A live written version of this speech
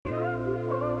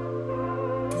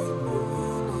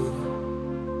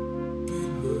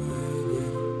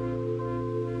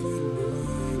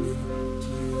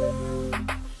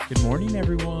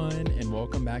everyone, and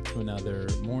welcome back to another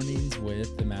Mornings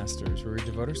with the Masters, where we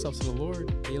devote ourselves to the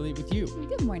Lord daily with you.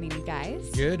 Good morning, you guys.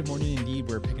 Good morning indeed.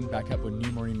 We're picking back up with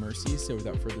new morning mercies, so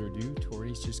without further ado,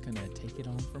 Tori's just going to take it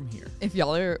on from here. If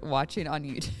y'all are watching on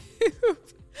YouTube,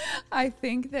 I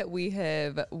think that we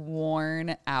have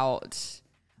worn out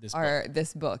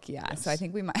this book. Yeah. Yes. So I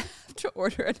think we might have to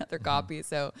order another copy.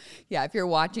 So yeah, if you're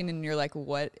watching and you're like,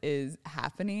 what is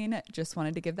happening? Just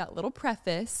wanted to give that little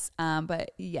preface. But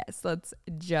yes, let's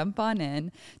jump on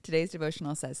in. Today's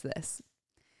devotional says this: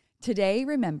 today,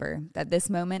 remember that this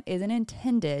moment isn't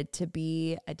intended to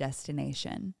be a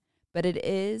destination, but it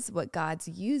is what God's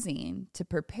using to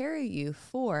prepare you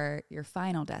for your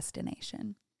final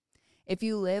destination. If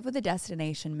you live with a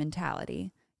destination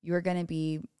mentality, you are going to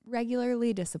be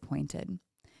regularly disappointed.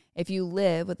 If you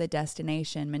live with a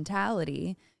destination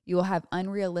mentality, you will have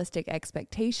unrealistic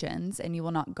expectations and you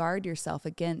will not guard yourself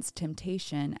against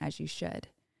temptation as you should.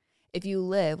 If you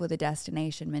live with a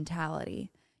destination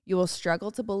mentality, you will struggle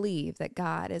to believe that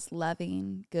God is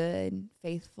loving, good,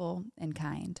 faithful, and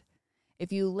kind.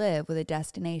 If you live with a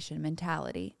destination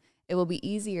mentality, it will be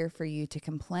easier for you to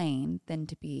complain than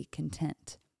to be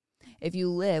content. If you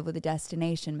live with a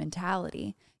destination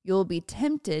mentality, you will be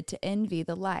tempted to envy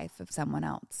the life of someone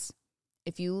else.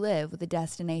 If you live with a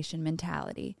destination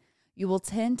mentality, you will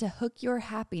tend to hook your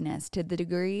happiness to the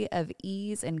degree of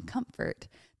ease and comfort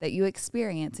that you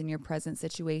experience in your present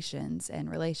situations and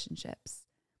relationships.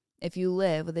 If you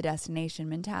live with a destination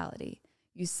mentality,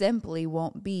 you simply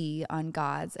won't be on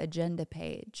God's agenda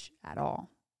page at all.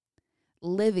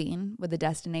 Living with a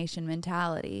destination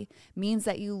mentality means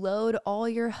that you load all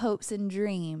your hopes and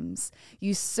dreams.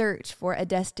 You search for a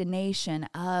destination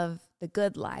of the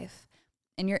good life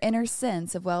and your inner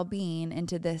sense of well-being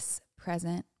into this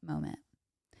present moment.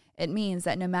 It means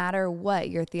that no matter what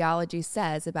your theology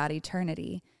says about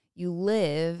eternity, you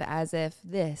live as if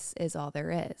this is all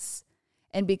there is.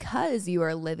 And because you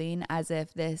are living as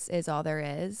if this is all there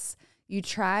is, you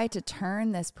try to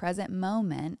turn this present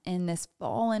moment in this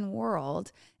fallen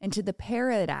world into the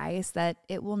paradise that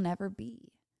it will never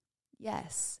be.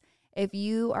 Yes, if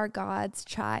you are God's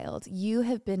child, you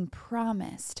have been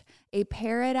promised a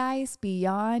paradise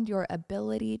beyond your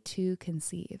ability to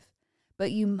conceive.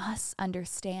 But you must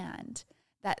understand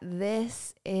that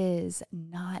this is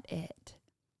not it.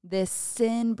 This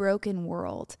sin-broken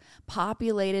world,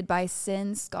 populated by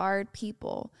sin-scarred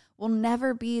people, will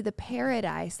never be the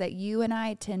paradise that you and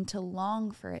I tend to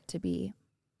long for it to be.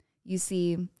 You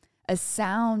see, a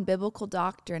sound biblical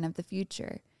doctrine of the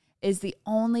future is the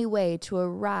only way to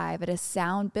arrive at a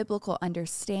sound biblical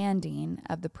understanding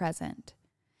of the present.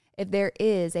 If there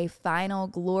is a final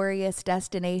glorious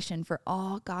destination for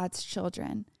all God's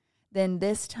children, then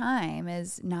this time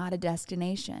is not a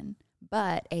destination,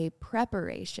 but a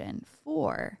preparation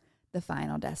for the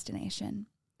final destination.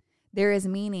 There is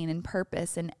meaning and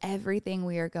purpose in everything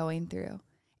we are going through.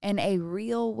 In a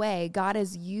real way, God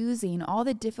is using all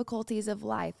the difficulties of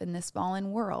life in this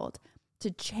fallen world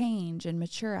to change and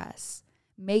mature us,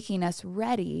 making us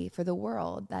ready for the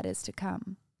world that is to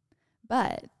come.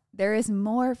 But there is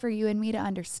more for you and me to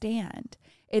understand.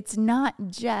 It's not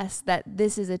just that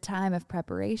this is a time of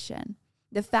preparation.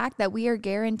 The fact that we are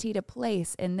guaranteed a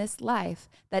place in this life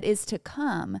that is to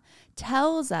come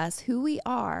tells us who we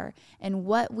are and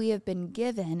what we have been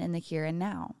given in the here and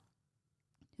now.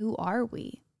 Who are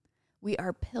we? We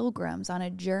are pilgrims on a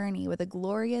journey with a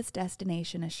glorious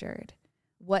destination assured.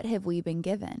 What have we been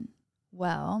given?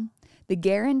 Well, the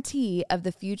guarantee of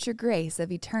the future grace of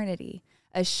eternity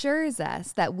assures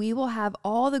us that we will have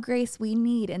all the grace we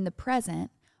need in the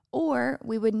present, or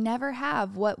we would never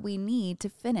have what we need to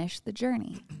finish the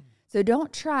journey. So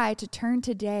don't try to turn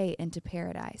today into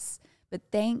paradise, but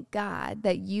thank God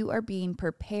that you are being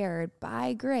prepared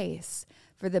by grace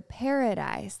for the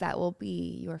paradise that will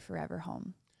be your forever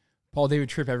home. Paul David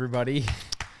Tripp, everybody.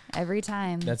 Every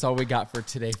time. That's all we got for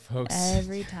today, folks.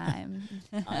 Every time.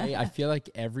 I feel like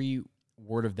every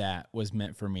word of that was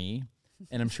meant for me,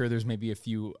 and I'm sure there's maybe a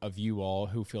few of you all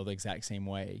who feel the exact same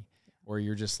way. Or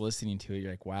you're just listening to it, you're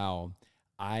like, wow,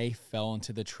 I fell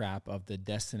into the trap of the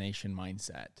destination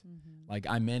mindset. Mm-hmm. Like,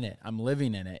 I'm in it, I'm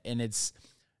living in it. And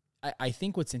I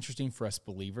think what's interesting for us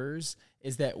believers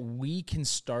is that we can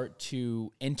start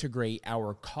to integrate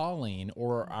our calling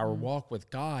or our walk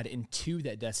with God into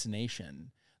that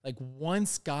destination. Like,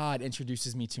 once God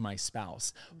introduces me to my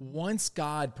spouse, once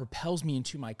God propels me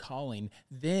into my calling,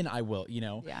 then I will,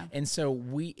 Yeah. And so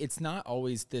it's not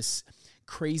always this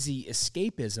crazy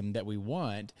escapism that we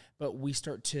want, but we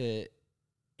start to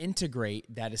integrate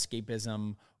that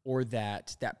escapism or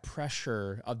that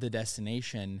pressure of the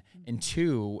destination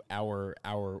into our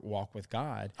walk with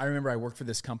God. I remember I worked for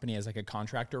this company as like a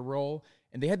contractor role,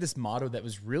 and they had this motto that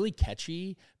was really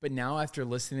catchy, but now after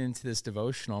listening to this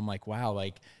devotional, I'm like, wow,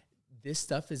 like this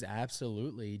stuff is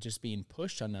absolutely just being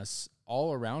pushed on us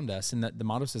all around us. And the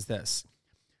motto says this: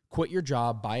 quit your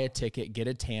job, buy a ticket, get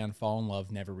a tan, fall in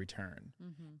love, never return.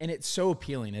 And it's so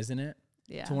appealing, isn't it?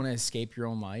 Yeah. To want to escape your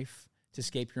own life, to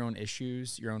escape your own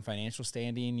issues, your own financial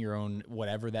standing, your own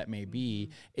whatever that may be.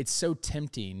 It's so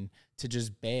tempting to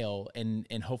just bail and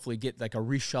hopefully get like a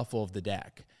reshuffle of the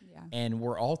deck. Yeah. And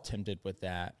we're all tempted with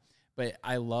that. But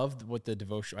I loved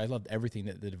I loved everything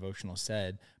that the devotional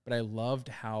said, but I loved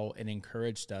how it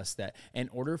encouraged us that in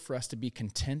order for us to be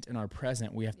content in our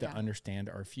present, we have to understand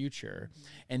our future.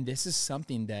 And this is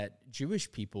something that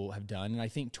Jewish people have done. And I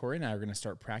think Tori and I are going to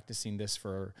start practicing this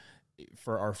for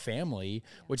our family,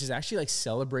 which is actually like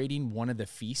celebrating one of the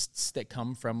feasts that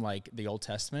come from like the Old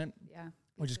Testament. Yeah.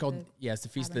 Which is called, it's the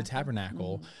Feast of the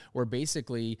Tabernacle, where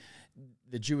basically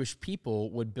the Jewish people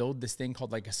would build this thing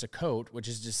called like a Sukkot, which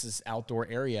is just this outdoor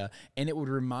area, and it would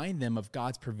remind them of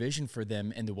God's provision for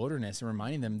them in the wilderness and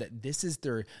reminding them that this is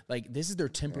their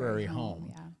temporary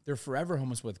home. Yeah. Their forever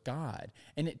home is with God.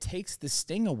 And it takes the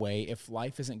sting away if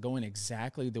life isn't going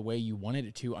exactly the way you wanted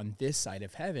it to on this side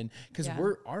of heaven, because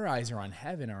our eyes are on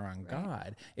heaven or on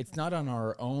God. It's not on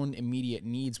our own immediate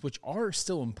needs, which are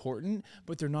still important,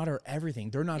 but they're not our everything.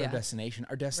 They're not our destination.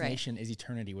 Our destination is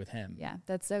eternity with Him. Yeah,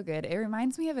 that's so good. It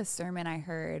reminds me of a sermon I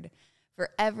heard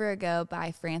forever ago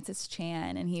by Francis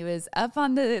Chan, and he was up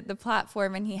on the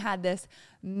platform, and he had this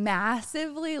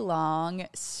massively long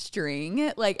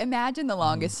string. Like, imagine the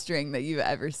longest string that you've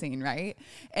ever seen, right?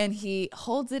 And he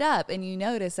holds it up, and you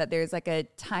notice that there's like a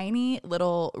tiny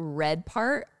little red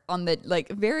part on the like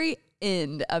very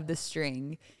end of the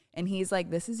string, and he's like,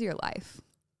 this is your life.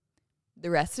 The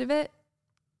rest of it,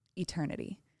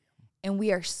 eternity. And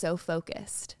we are so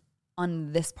focused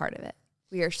on this part of it.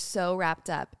 We are so wrapped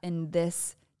up in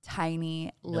this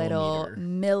tiny little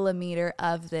millimeter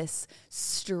of this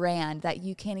strand that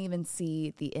you can't even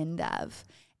see the end of.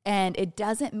 And it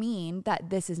doesn't mean that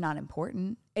this is not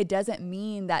important. It doesn't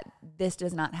mean that this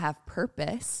does not have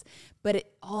purpose, but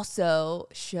it also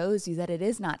shows you that it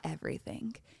is not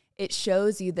everything. It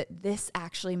shows you that this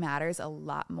actually matters a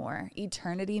lot more.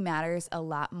 Eternity matters a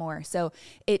lot more. So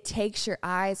it takes your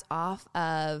eyes off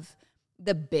of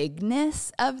the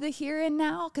bigness of the here and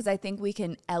now, because I think we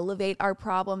can elevate our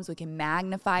problems, we can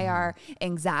magnify our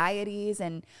anxieties,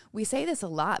 and we say this a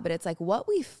lot, but it's like what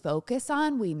we focus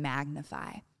on, we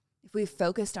magnify. If we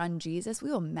focused on Jesus,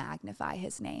 we will magnify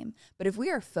His name. But if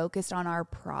we are focused on our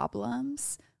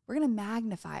problems, we're going to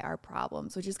magnify our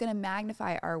problems, which is going to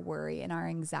magnify our worry and our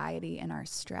anxiety and our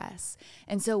stress.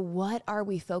 And so what are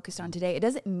we focused on today? It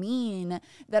doesn't mean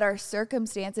that our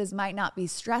circumstances might not be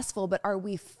stressful, but are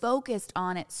we focused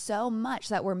on it so much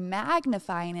that we're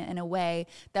magnifying it in a way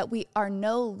that we are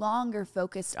no longer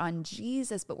focused on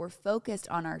Jesus, but we're focused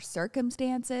on our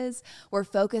circumstances. We're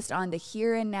focused on the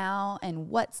here and now and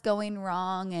what's going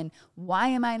wrong and why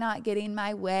am I not getting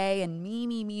my way and me.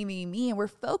 And we're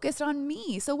focused on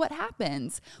me. So what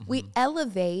happens? We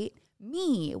elevate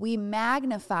me. We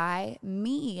magnify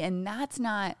me. And that's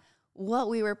not what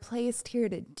we were placed here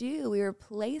to do. We were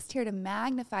placed here to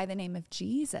magnify the name of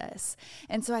Jesus.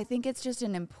 And so I think it's just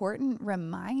an important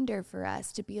reminder for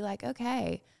us to be like,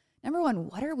 okay, number one,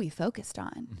 what are we focused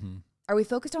on? Are we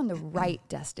focused on the right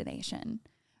destination?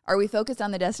 Are we focused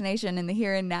on the destination in the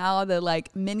here and now, the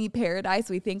like mini paradise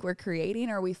we think we're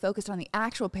creating? Or are we focused on the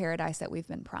actual paradise that we've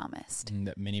been promised?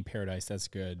 That mini paradise, that's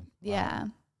good. Wow. Yeah.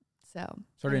 So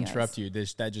sorry to interrupt you.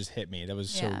 That just hit me. That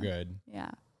was so good. Yeah.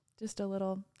 Just a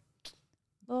little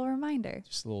reminder.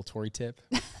 Just a little Tori tip.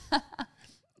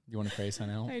 You want to pray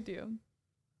something out? I do.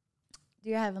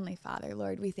 Dear Heavenly Father,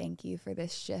 Lord, we thank you for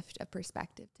this shift of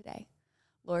perspective today.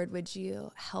 Lord, would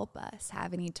you help us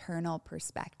have an eternal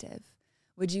perspective?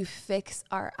 Would you fix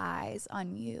our eyes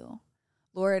on you?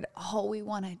 Lord, all we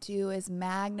want to do is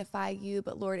magnify you,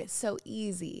 but Lord, it's so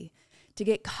easy to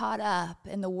get caught up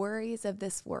in the worries of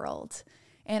this world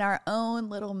and our own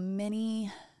little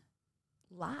mini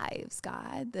lives,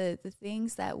 God, the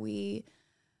things that we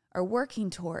are working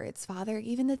towards, Father,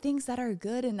 even the things that are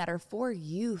good and that are for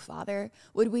you, Father.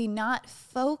 Would we not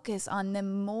focus on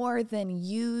them more than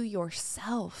you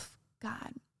yourself,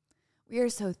 God? We are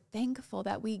so thankful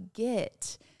that we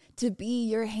get to be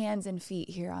your hands and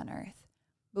feet here on earth.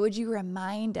 But would you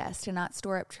remind us to not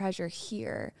store up treasure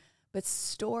here, but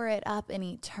store it up in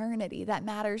eternity? That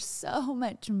matters so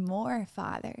much more,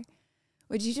 Father.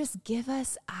 Would you just give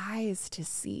us eyes to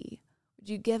see? Would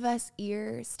you give us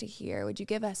ears to hear? Would you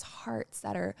give us hearts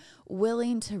that are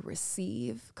willing to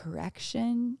receive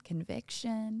correction,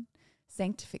 conviction,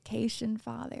 sanctification,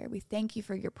 Father? We thank you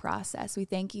for your process. We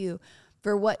thank you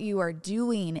for what you are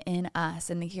doing in us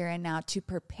in the here and now to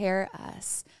prepare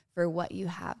us for what you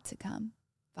have to come.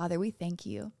 Father, we thank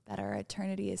you that our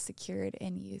eternity is secured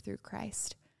in you through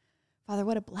Christ. Father,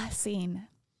 what a blessing.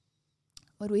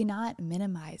 Would we not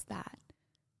minimize that?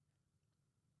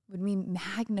 Would we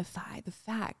magnify the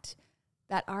fact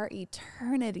that our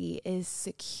eternity is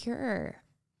secure,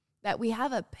 that we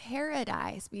have a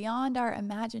paradise beyond our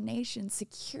imagination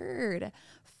secured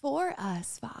for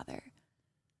us, Father?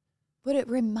 Would it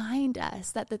remind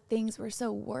us that the things we're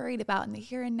so worried about in the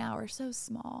here and now are so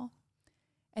small,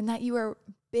 and that you are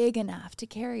big enough to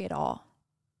carry it all?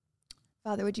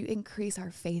 Father, would you increase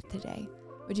our faith today?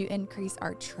 Would you increase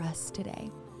our trust today?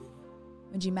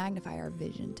 Would you magnify our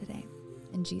vision today?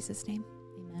 In Jesus' name,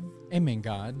 amen. Amen,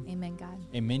 God. Amen, God.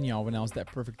 Amen, y'all. Well, now's that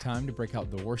perfect time to break out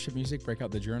the worship music, break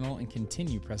out the journal, and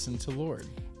continue pressing to the Lord.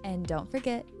 And don't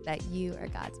forget that you are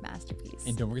God's masterpiece.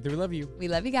 And don't forget that we love you. We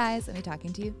love you guys, and we'll be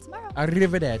talking to you tomorrow.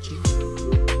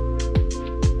 Arrivederci.